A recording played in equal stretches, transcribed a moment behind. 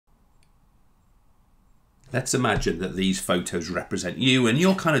Let's imagine that these photos represent you and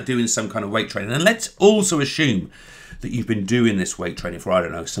you're kind of doing some kind of weight training. And let's also assume that you've been doing this weight training for, I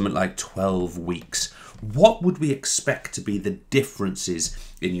don't know, something like 12 weeks. What would we expect to be the differences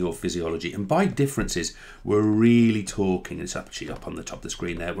in your physiology? And by differences, we're really talking, it's actually up on the top of the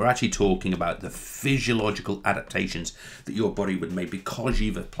screen there, we're actually talking about the physiological adaptations that your body would make because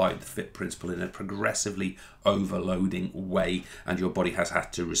you've applied the FIT principle in a progressively overloading way, and your body has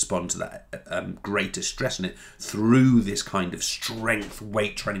had to respond to that greater stress in it through this kind of strength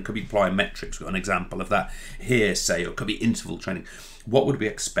weight training. Could be plyometrics, we've got an example of that here, say, or it could be interval training. What would we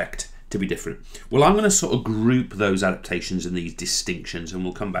expect to be different? Well, I'm going to sort of group those adaptations and these distinctions, and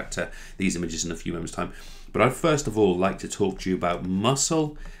we'll come back to these images in a few moments' time. But I'd first of all like to talk to you about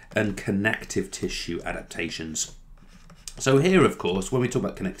muscle and connective tissue adaptations. So here, of course, when we talk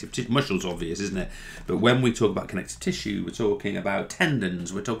about connective tissue, muscle's obvious, isn't it? But when we talk about connective tissue, we're talking about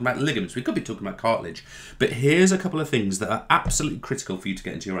tendons, we're talking about ligaments, we could be talking about cartilage. But here's a couple of things that are absolutely critical for you to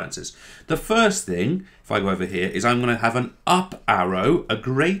get into your answers. The first thing, if I go over here, is I'm going to have an up arrow, a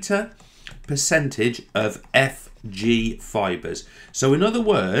greater percentage of FG fibers. So in other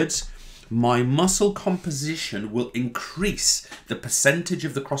words, my muscle composition will increase, the percentage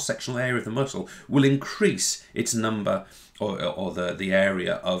of the cross-sectional area of the muscle will increase its number or the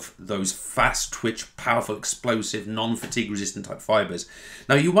area of those fast twitch, powerful, explosive, non-fatigue resistant type fibers.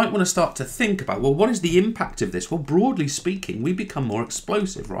 Now you might want to start to think about, well, what is the impact of this? Well, broadly speaking, we become more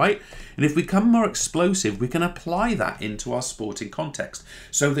explosive, right? And if we become more explosive, we can apply that into our sporting context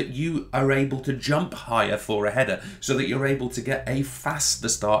so that you are able to jump higher for a header, so that you're able to get a faster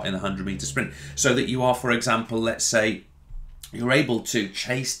start in the 100-meter sprint, so that you are, for example, let's say, you're able to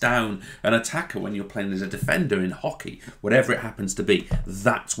chase down an attacker when you're playing as a defender in hockey, whatever it happens to be.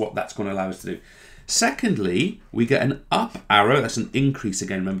 That's what that's going to allow us to do. Secondly, we get an up arrow. That's an increase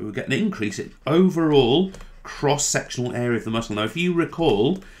again. Remember, we get an increase in overall cross-sectional area of the muscle. Now, if you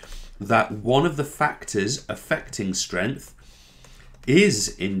recall that one of the factors affecting strength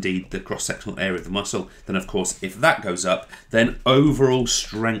is indeed the cross-sectional area of the muscle, then of course if that goes up, then overall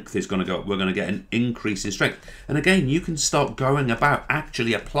strength is going to go up. We're going to get an increase in strength. And again, you can start going about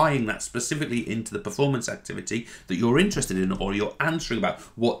actually applying that specifically into the performance activity that you're interested in or you're answering about.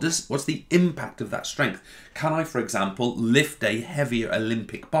 What's the impact of that strength? Can I, for example, lift a heavier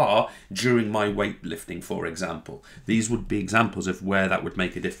Olympic bar during my weightlifting, for example? These would be examples of where that would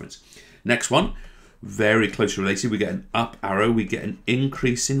make a difference. Next one, very closely related, we get an up arrow, we get an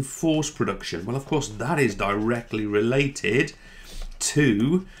increase in force production. Well, of course, that is directly related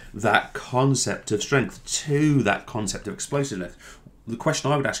to that concept of strength, to that concept of explosiveness. The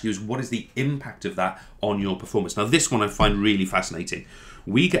question I would ask you is, what is the impact of that on your performance? Now, this one I find really fascinating.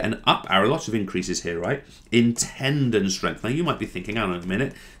 We get an up arrow, lots of increases here, right, in tendon strength. Now, you might be thinking, hang on a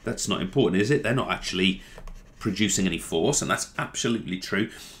minute, that's not important, is it? They're not actually producing any force, and that's absolutely true.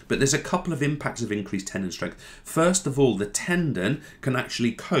 But there's a couple of impacts of increased tendon strength. First of all, the tendon can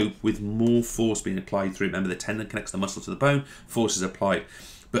actually cope with more force being applied through. Remember, the tendon connects the muscle to the bone, force is applied.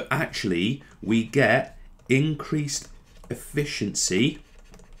 But actually, we get increased efficiency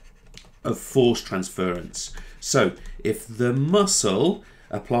of force transference. So if the muscle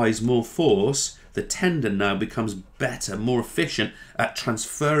applies more force, the tendon now becomes better, more efficient at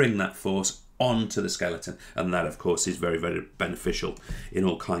transferring that force onto the skeleton, and that of course is very, very beneficial in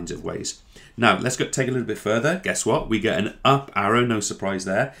all kinds of ways. Now let's take a little bit further. Guess what? We get an up arrow, no surprise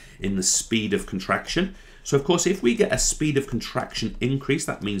there, in the speed of contraction. So of course, if we get a speed of contraction increase,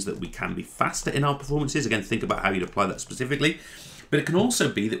 that means that we can be faster in our performances. Again, think about how you'd apply that specifically. But it can also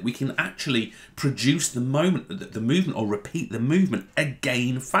be that we can actually produce the movement or repeat the movement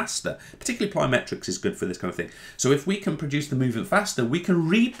again faster. Particularly plyometrics is good for this kind of thing. So if we can produce the movement faster, we can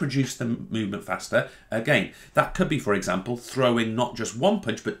reproduce the movement faster again. That could be, for example, throwing not just one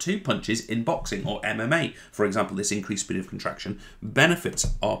punch, but two punches in boxing or MMA. For example, this increased speed of contraction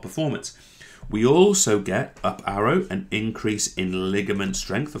benefits our performance. We also get, up arrow, an increase in ligament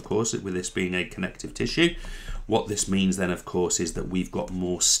strength, of course, with this being a connective tissue. What this means then, of course, is that we've got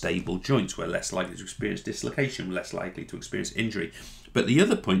more stable joints. We're less likely to experience dislocation, less likely to experience injury. But the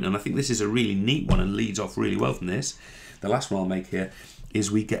other point, and I think this is a really neat one and leads off really well from this, the last one I'll make here, is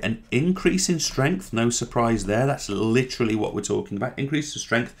we get an increase in strength. No surprise there. That's literally what we're talking about. Increase of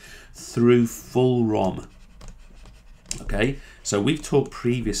strength through full ROM. Okay, so we've talked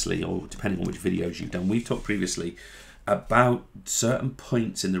previously, or depending on which videos you've done, we've talked previously about certain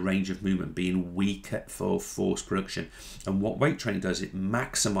points in the range of movement being weaker for force production. And what weight training does, it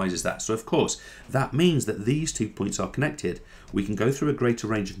maximizes that. So of course, that means that these 2 points are connected. We can go through a greater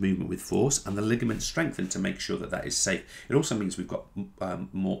range of movement with force, and the ligaments strengthen to make sure that that is safe. It also means we've got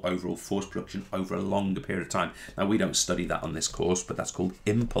more overall force production over a longer period of time. Now, we don't study that on this course, but that's called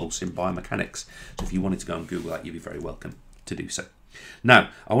impulse in biomechanics. So if you wanted to go and Google that, you'd be very welcome to do so. Now,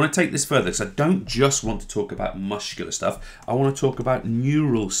 I want to take this further because I don't just want to talk about muscular stuff. I want to talk about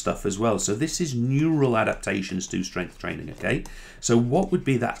neural stuff as well. So this is neural adaptations to strength training, okay? So what would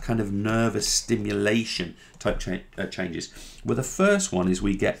be that kind of nervous stimulation type changes? Well, the first one is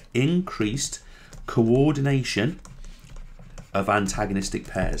we get increased coordination of antagonistic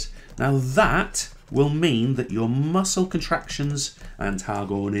pairs. Now that will mean that your muscle contractions,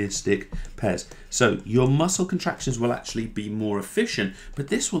 antagonistic pairs. So your muscle contractions will actually be more efficient, but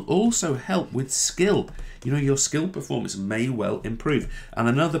this will also help with skill. You know, your skill performance may well improve. And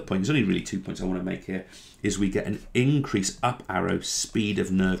another point, there's only really 2 points I want to make here, is we get an increased up arrow speed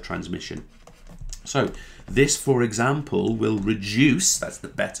of nerve transmission. So this, for example, will reduce, that's the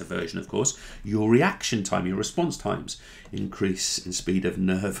better version of course, your reaction time, your response times. Increase in speed of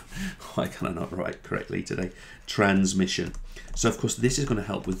nerve, why can I not write correctly today, transmission. So of course this is going to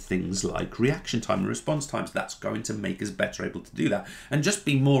help with things like reaction time and response times. That's going to make us better able to do that and just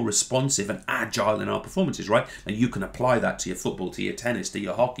be more responsive and agile in our performances, right? And you can apply that to your football, to your tennis, to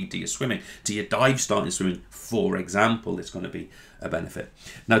your hockey, to your swimming, to your dive starting swimming, for example. It's going to be a benefit.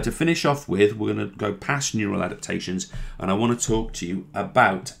 Now, to finish off with, we're going to go past neural adaptations, and I want to talk to you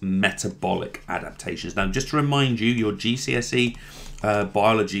about metabolic adaptations. Now, just to remind you, your GCSE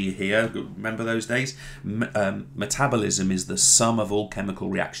biology here, remember those days? Metabolism is the sum of all chemical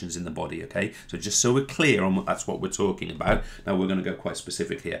reactions in the body, okay? So just so we're clear on that's what we're talking about. Now we're going to go quite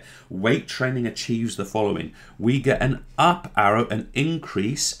specific here. Weight training achieves the following. We get an up arrow, an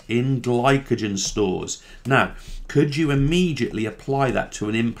increase in glycogen stores. Now, could you immediately apply that to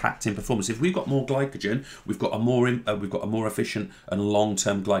an impact in performance? If we've got more glycogen, we've got a more efficient and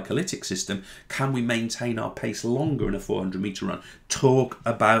long-term glycolytic system. Can we maintain our pace longer in a 400-meter run? Talk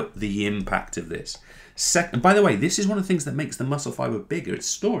about the impact of this. Second, by the way, this is one of the things that makes the muscle fiber bigger. It's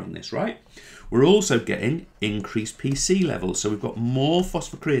storing this, right? We're also getting increased PC levels. So we've got more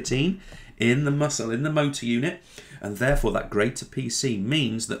phosphocreatine in the muscle, in the motor unit, and therefore that greater PC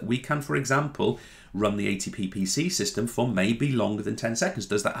means that we can, for example, run the ATP PC system for maybe longer than 10 seconds.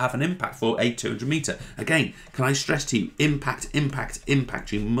 Does that have an impact for a 200 meter? Again, can I stress to you, impact, impact,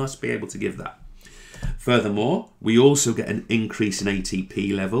 impact. You must be able to give that. Furthermore, we also get an increase in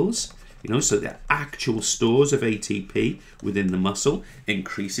ATP levels. You know, so the actual stores of ATP within the muscle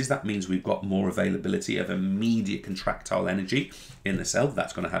increases. That means we've got more availability of immediate contractile energy in the cell.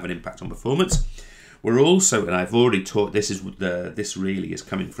 That's going to have an impact on performance. We're also, and I've already taught, this really is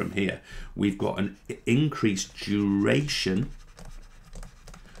coming from here. We've got an increased duration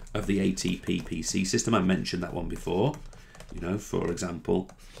of the ATP PC system. I mentioned that one before. You know, for example,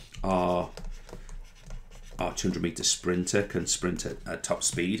 our 200 meter sprinter can sprint at top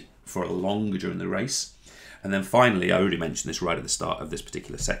speed for a longer during the race. And then finally, I already mentioned this right at the start of this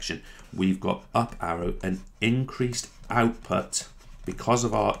particular section, we've got up arrow, an increased output. Because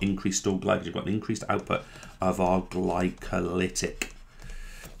of our increased stored glycogen, we've got an increased output of our glycolytic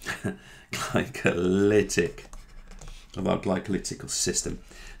system.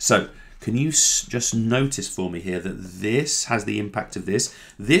 So can you just notice for me here that this has the impact of this?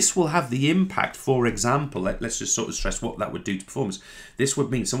 This will have the impact, for example, let's just sort of stress what that would do to performance. This would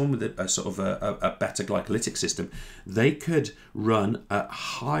mean someone with a sort of a better glycolytic system, they could run at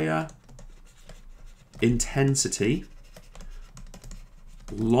higher intensity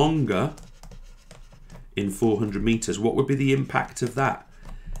longer in 400 meters. What would be the impact of that?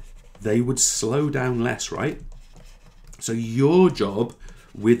 They would slow down less, right? So your job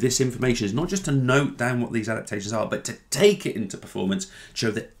with this information is not just to note down what these adaptations are, but to take it into performance,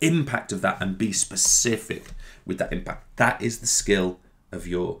 show the impact of that and be specific with that impact. That is the skill of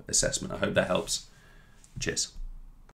your assessment. I hope that helps. Cheers.